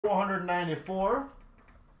494.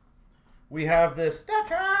 We have this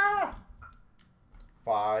Stature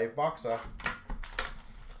 5-boxer.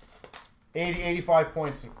 85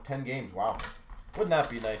 points in 10 games. Wow. Wouldn't that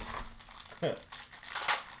be nice?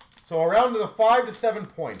 So around to the 5 to 7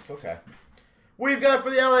 points. Okay. We've got for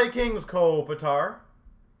the LA Kings, Kopitar.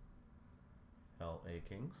 LA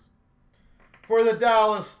Kings. For the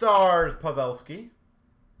Dallas Stars, Pavelski.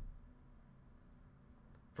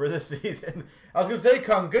 For this season. I was going to say,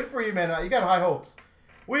 Kung, good for you, man. You got high hopes.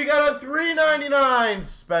 We got a $3.99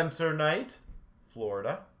 Spencer Knight,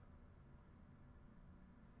 Florida.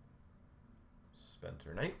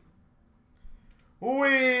 Spencer Knight.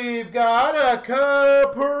 We've got a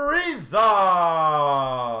Kaprizov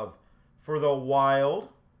for the Wild,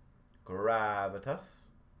 Gravitas.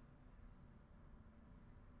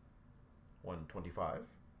 125.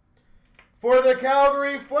 For the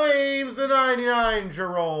Calgary Flames, the 99,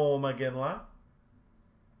 Jerome Iginla.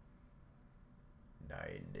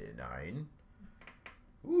 99.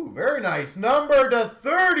 Ooh, very nice. Number to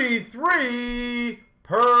 33,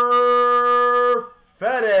 Perfetti.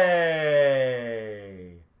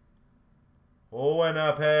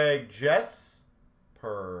 Winnipeg Jets,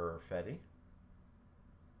 Perfetti.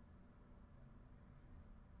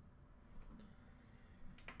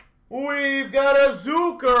 We've got a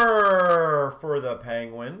Zucker for the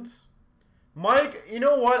Penguins. Mike, you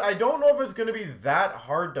know what? I don't know if it's going to be that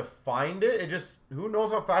hard to find it. It just, who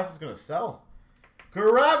knows how fast it's going to sell.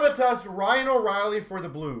 Gravitas Ryan O'Reilly for the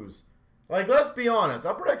Blues. Like, let's be honest.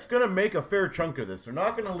 Upper Deck's going to make a fair chunk of this. They're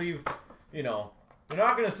not going to leave, you know, they're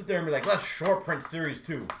not going to sit there and be like, let's short print Series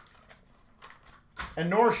 2. And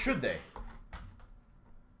nor should they.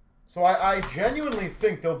 So I genuinely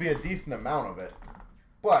think there'll be a decent amount of it.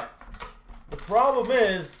 But the problem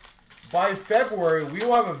is, by February, we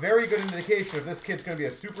will have a very good indication if this kid's going to be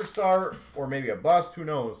a superstar or maybe a bust. Who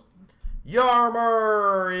knows?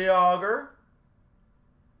 Jaromir Jagr.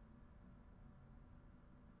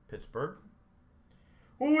 Pittsburgh.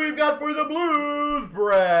 Who we've got for the Blues?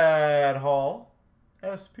 Brad Hall.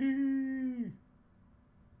 SP.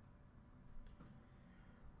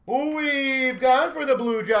 Who we've got for the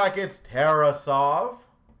Blue Jackets? Tarasov.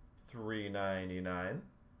 $3.99.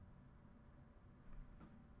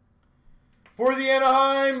 For the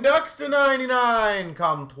Anaheim Ducks to 99,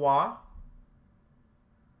 Comtois.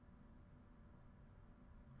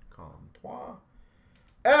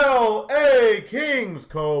 LA Kings,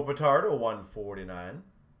 Kopitar to 149.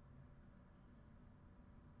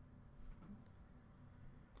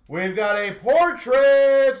 We've got a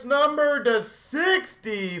Portraits number to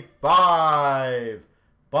 65.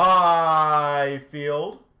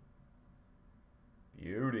 Byfield.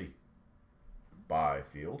 Beauty.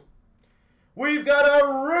 Byfield. We've got a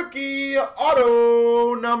rookie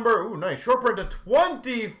auto number. Ooh, nice. Short print to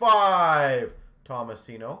 25.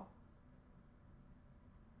 Tomasino.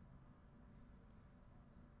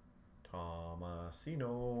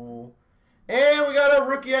 And we got a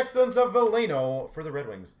rookie excellence of Veleno for the Red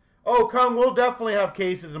Wings. Oh, Kung, we'll definitely have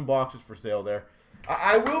cases and boxes for sale there.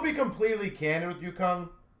 I will be completely candid with you, Kung.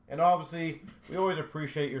 And obviously, we always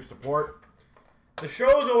appreciate your support. The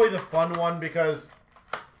show is always a fun one because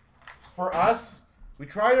for us, we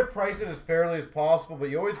try to price it as fairly as possible, but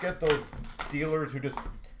you always get those dealers who just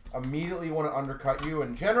immediately want to undercut you.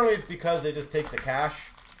 And generally, it's because they just take the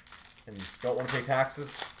cash and don't want to pay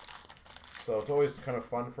taxes. So it's always kind of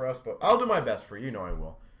fun for us, but I'll do my best for you. You know I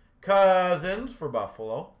will. Cousins for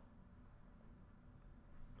Buffalo.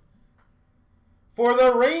 For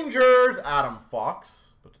the Rangers, Adam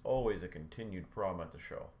Fox. But it's always a continued problem at the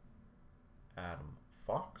show. Adam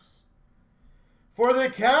Fox. For the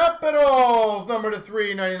Capitals, number to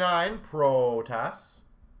 399, Protas.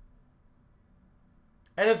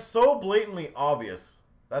 And it's so blatantly obvious.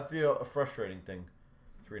 That's the frustrating thing.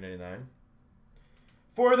 399.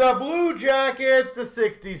 For the Blue Jackets to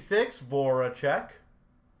 66, Voracek.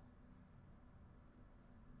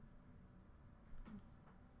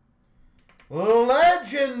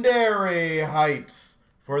 Legendary Heights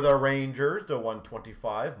for the Rangers to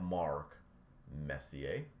 125, Mark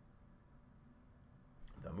Messier.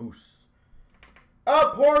 The Moose. A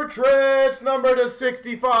Portraits number to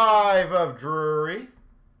 65 of Drury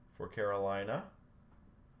for Carolina.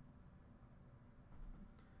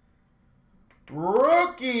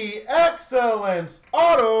 Rookie Excellence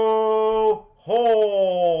Auto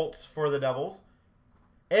Holtz for the Devils.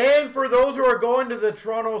 And for those who are going to the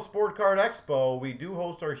Toronto Sport Card Expo, we do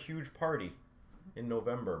host our huge party in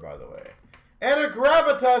November, by the way. And a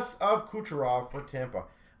Gravitas of Kucherov for Tampa.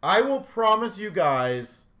 I will promise you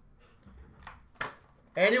guys,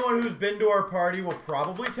 anyone who's been to our party will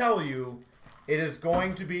probably tell you it is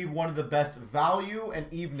going to be one of the best value and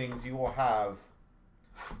evenings you will have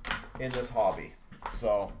in this hobby.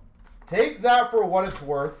 So take that for what it's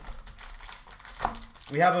worth.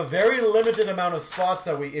 We have a very limited amount of spots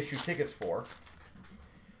that we issue tickets for.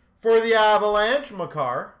 For the Avalanche,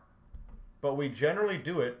 Makar. But we generally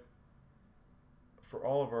do it for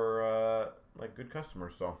all of our like good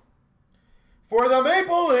customers. So for the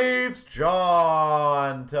Maple Leafs,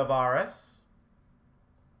 John Tavares.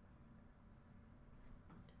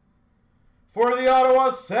 For the Ottawa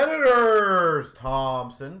Senators,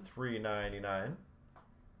 Thompson, $3.99.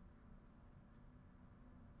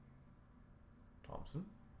 Thompson.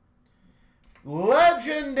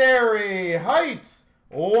 Legendary Heights,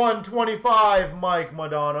 $125, Mike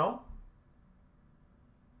Modano.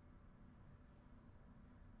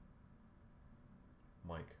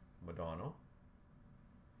 Mike Modano.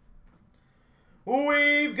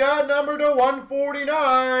 We've got number to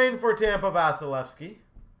 149 for Tampa, Vasilevsky.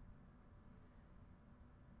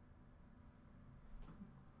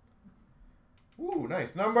 Ooh,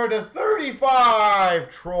 nice. Number to 35,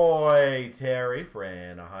 Troy Terry for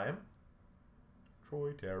Anaheim.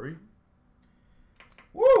 Troy Terry.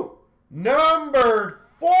 Woo! Number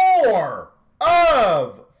 4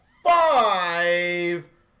 of 5.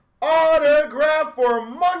 Autograph for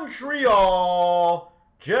Montreal,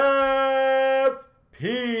 Jeff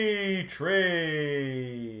Petrie.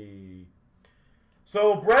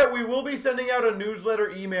 So, Brett, we will be sending out a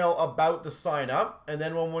newsletter email about the sign up. And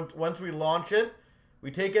then once we launch it,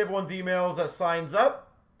 we take everyone's emails that signs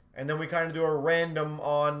up. And then we kind of do a random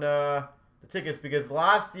on the tickets. Because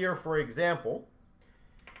last year, for example,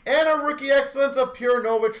 and a rookie excellence of Pure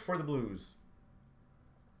Novich for the Blues.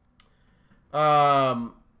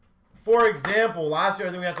 For example, last year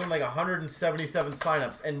I think we had something like 177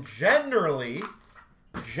 signups. And generally,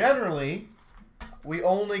 we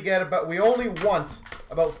only want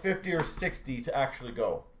about 50 or 60 to actually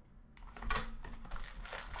go.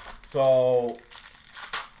 So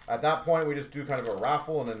at that point, we just do kind of a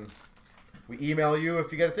raffle, and then we email you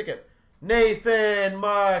if you get a ticket. Nathan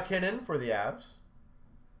McKinnon for the Avs.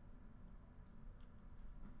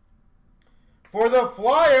 For the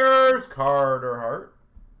Flyers, Carter Hart.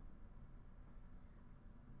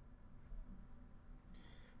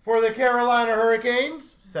 For the Carolina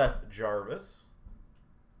Hurricanes, Seth Jarvis.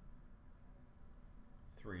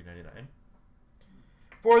 $3.99.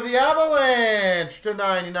 For the Avalanche, to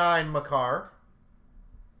 99, Makar.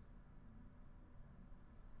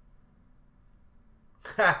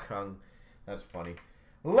 Ha, Kung. That's funny.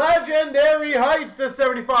 Legendary Heights to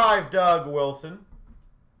 75, Doug Wilson.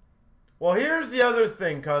 Well, here's the other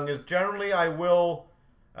thing, Kung, is generally I will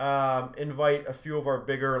invite a few of our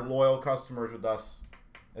bigger loyal customers with us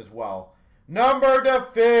as well. Number to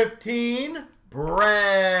 15,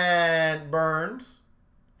 Brent Burns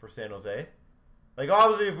for San Jose. Like,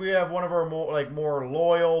 obviously, if we have one of our more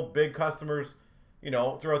loyal, big customers, you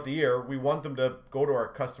know, throughout the year, we want them to go to our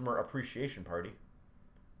customer appreciation party.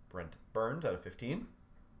 Brent Burns out of 15.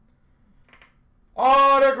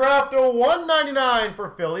 Autograph to 199 for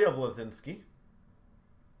Philly of Lazinski.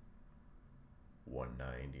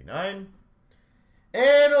 199.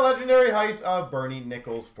 And a Legendary Heights of Bernie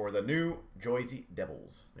Nichols for the New Jersey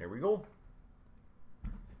Devils. There we go.